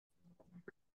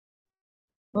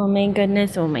Oh my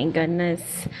goodness, oh my goodness.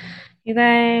 You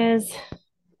guys,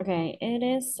 okay, it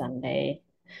is Sunday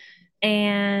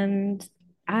and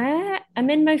I'm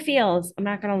in my feels. I'm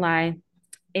not gonna lie.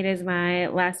 It is my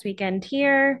last weekend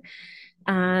here.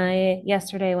 I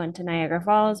yesterday went to Niagara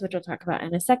Falls, which we'll talk about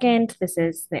in a second. This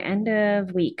is the end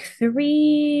of week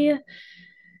 3,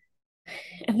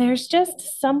 and there's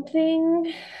just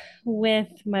something with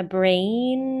my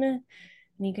brain,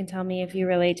 and you can tell me if you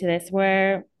relate to this,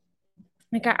 where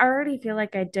like I already feel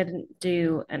like I didn't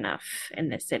do enough in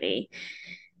this city.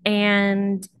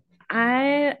 And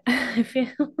I I feel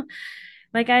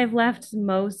like I've left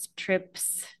most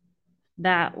trips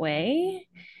that way,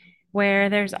 where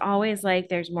there's always like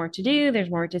there's more to do, there's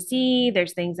more to see,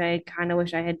 there's things I kind of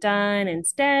wish I had done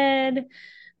instead.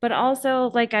 But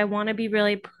also like I want to be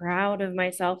really proud of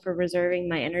myself for reserving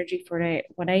my energy for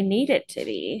what I need it to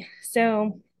be.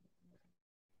 So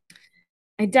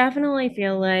I definitely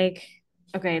feel like,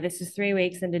 okay, this is 3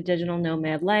 weeks into digital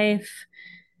nomad life.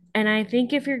 And I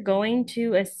think if you're going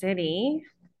to a city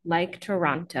like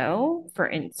Toronto, for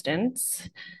instance,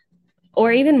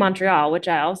 or even Montreal, which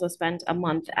I also spent a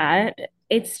month at,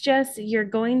 it's just you're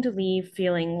going to leave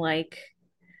feeling like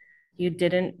you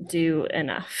didn't do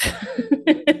enough.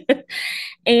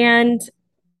 And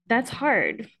that's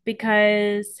hard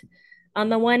because on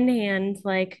the one hand,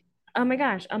 like, oh my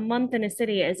gosh, a month in a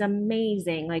city is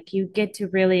amazing. Like you get to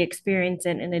really experience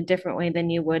it in a different way than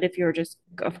you would if you were just,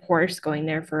 of course, going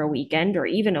there for a weekend or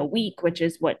even a week, which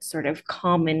is what sort of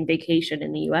common vacation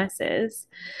in the US is.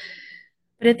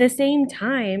 But at the same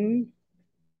time,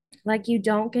 like you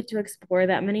don't get to explore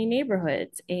that many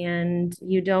neighborhoods and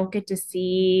you don't get to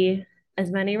see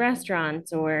as many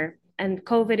restaurants or and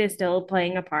COVID is still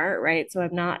playing a part, right? So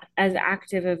I'm not as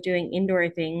active of doing indoor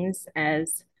things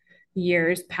as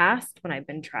years past when I've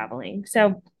been traveling.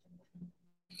 So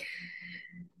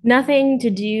nothing to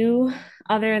do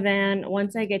other than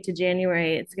once I get to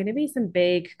January, it's going to be some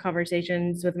big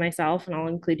conversations with myself, and I'll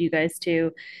include you guys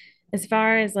too, as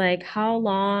far as like how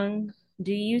long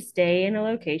do you stay in a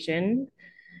location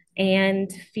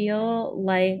and feel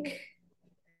like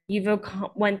you've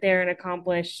went there and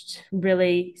accomplished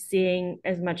really seeing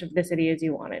as much of the city as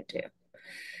you wanted to.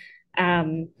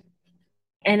 Um,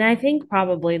 and I think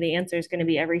probably the answer is going to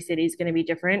be every city is going to be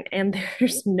different, and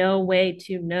there's no way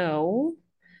to know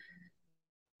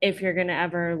if you're going to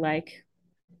ever like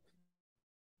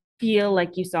feel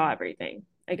like you saw everything,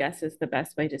 I guess is the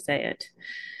best way to say it.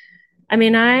 I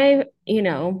mean, I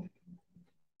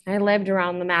lived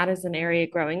around the Madison area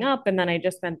growing up, and then I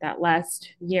just spent that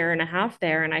last year and a half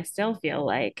there, and I still feel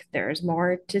like there's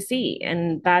more to see.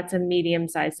 And that's a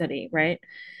medium-sized city, right?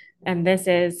 And this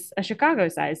is a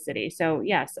Chicago-sized city. So,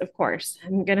 yes, of course,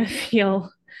 I'm gonna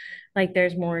feel like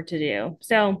there's more to do.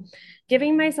 So,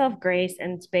 giving myself grace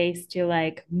and space to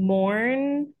like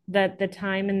mourn that the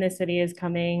time in the city is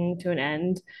coming to an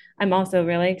end. I'm also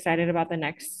really excited about the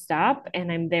next stop,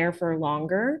 and I'm there for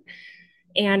longer,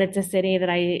 and it's a city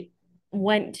that I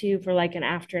went to for like an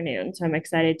afternoon. So I'm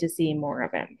excited to see more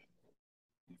of it.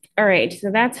 All right.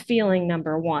 So that's feeling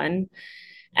number one.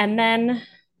 And then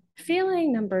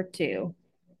feeling number two.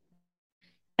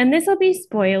 And this will be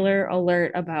spoiler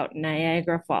alert about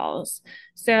Niagara Falls.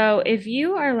 So if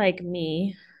you are like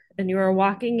me and you are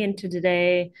walking into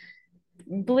today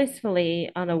blissfully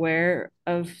unaware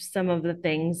of some of the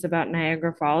things about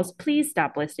Niagara Falls, please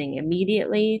stop listening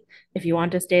immediately if you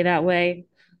want to stay that way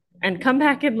and come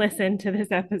back and listen to this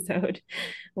episode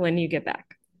when you get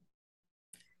back.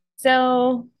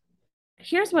 So,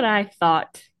 here's what I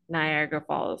thought Niagara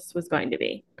Falls was going to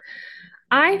be.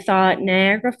 I thought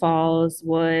Niagara Falls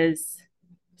was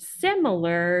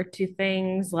similar to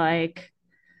things like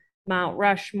Mount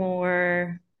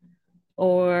Rushmore,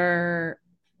 or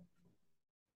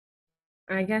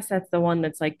I guess that's the one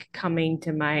that's like coming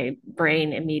to my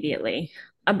brain immediately.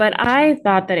 But I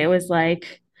thought that it was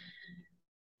like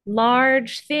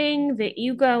large thing that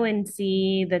you go and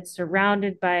see that's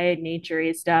surrounded by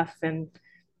naturey stuff, and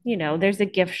there's a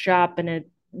gift shop and a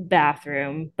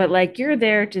bathroom, but like you're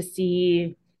there to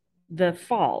see the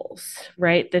falls,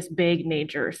 right? This big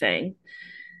nature thing.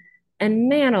 And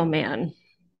man, oh man,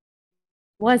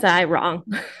 was I wrong.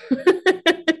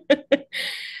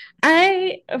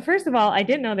 I First of all, I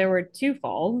didn't know there were two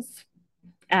falls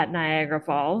at Niagara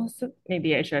Falls.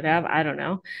 Maybe I should have. I don't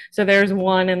know. So there's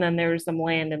one, and then there was some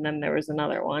land, and then there was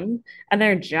another one. And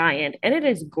they're giant, and it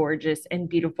is gorgeous and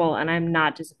beautiful. And I'm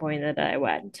not disappointed that I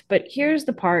went. But here's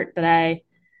the part that I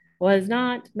was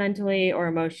not mentally or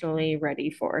emotionally ready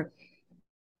for.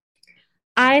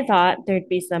 I thought there'd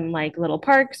be some like little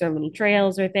parks or little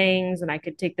trails or things, and I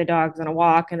could take the dogs on a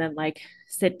walk and then like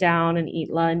sit down and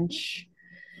eat lunch.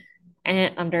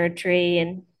 and under a tree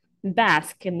and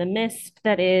bask in the mist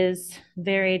that is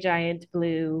very giant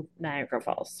blue Niagara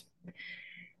Falls.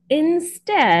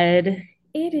 Instead,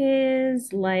 it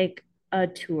is like a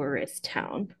tourist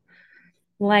town,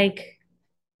 like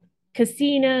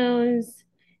casinos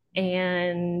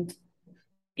and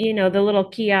the little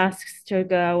kiosks to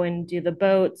go and do the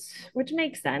boats, which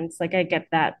makes sense. Like I get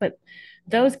that, but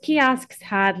those kiosks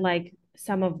had like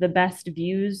some of the best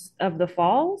views of the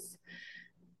falls,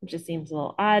 which just seems a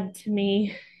little odd to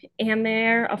me. And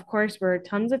there, of course, were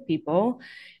tons of people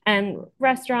and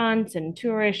restaurants and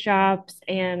tourist shops.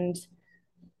 And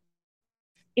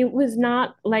it was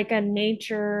not like a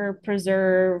nature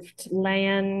preserved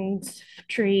land,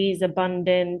 trees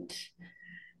abundant.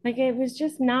 Like it was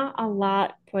just not a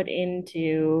lot put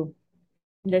into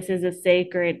this is a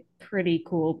sacred, pretty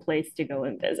cool place to go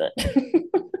and visit.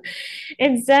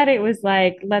 Instead, it was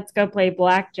like, let's go play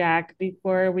blackjack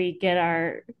before we get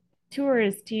our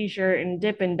tourist t-shirt and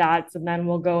Dippin' Dots, and then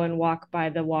we'll go and walk by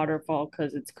the waterfall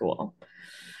because it's cool.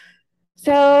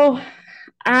 So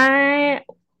I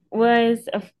was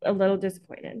a little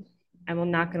disappointed.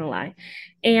 I'm not gonna lie.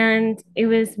 And it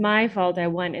was my fault. I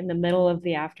went in the middle of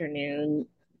the afternoon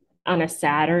on a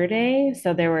Saturday.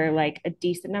 So there were like a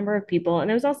decent number of people.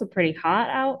 And it was also pretty hot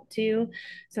out too.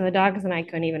 So the dogs and I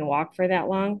couldn't even walk for that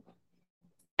long.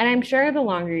 And I'm sure the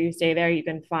longer you stay there, you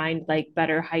can find like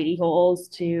better hidey holes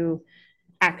to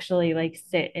actually like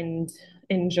sit and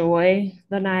enjoy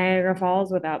the Niagara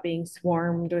Falls without being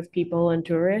swarmed with people and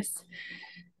tourists.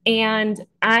 And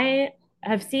I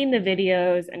have seen the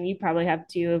videos, and you probably have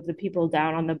too, of the people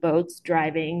down on the boats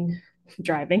driving,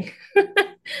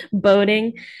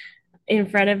 boating in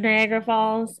front of Niagara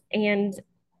Falls, and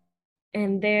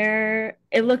there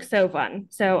it looks so fun.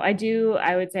 So I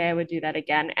would say I would do that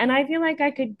again. And I feel like I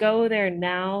could go there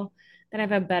now that I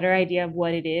have a better idea of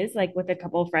what it is, like with a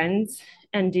couple of friends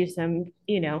and do some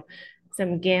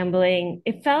gambling.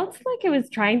 It felt like it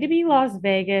was trying to be Las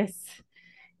Vegas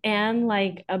and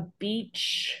like a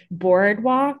beach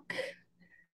boardwalk,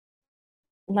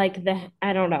 like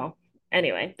I don't know.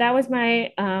 Anyway, that was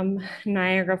my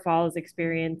Niagara Falls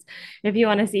experience. If you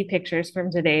want to see pictures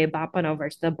from today, bop on over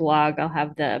to the blog. I'll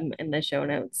have them in the show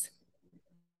notes.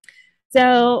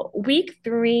 So, week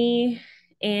 3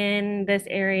 in this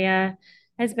area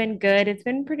has been good. It's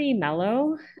been pretty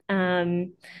mellow.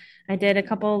 Um, I did a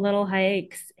couple little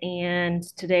hikes, and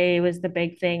today was the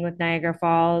big thing with Niagara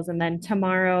Falls. And then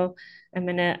tomorrow, I'm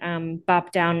gonna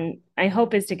bop down. I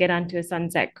hope is to get onto a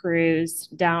sunset cruise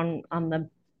down on the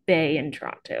bay in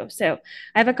Toronto. So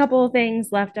I have a couple of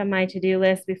things left on my to-do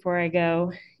list before I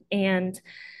go, and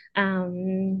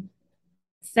um,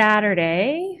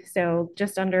 Saturday, so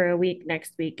just under a week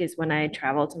next week is when I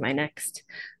travel to my next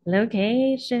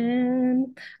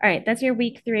location. All right, that's your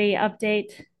week 3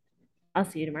 update. I'll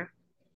see you tomorrow.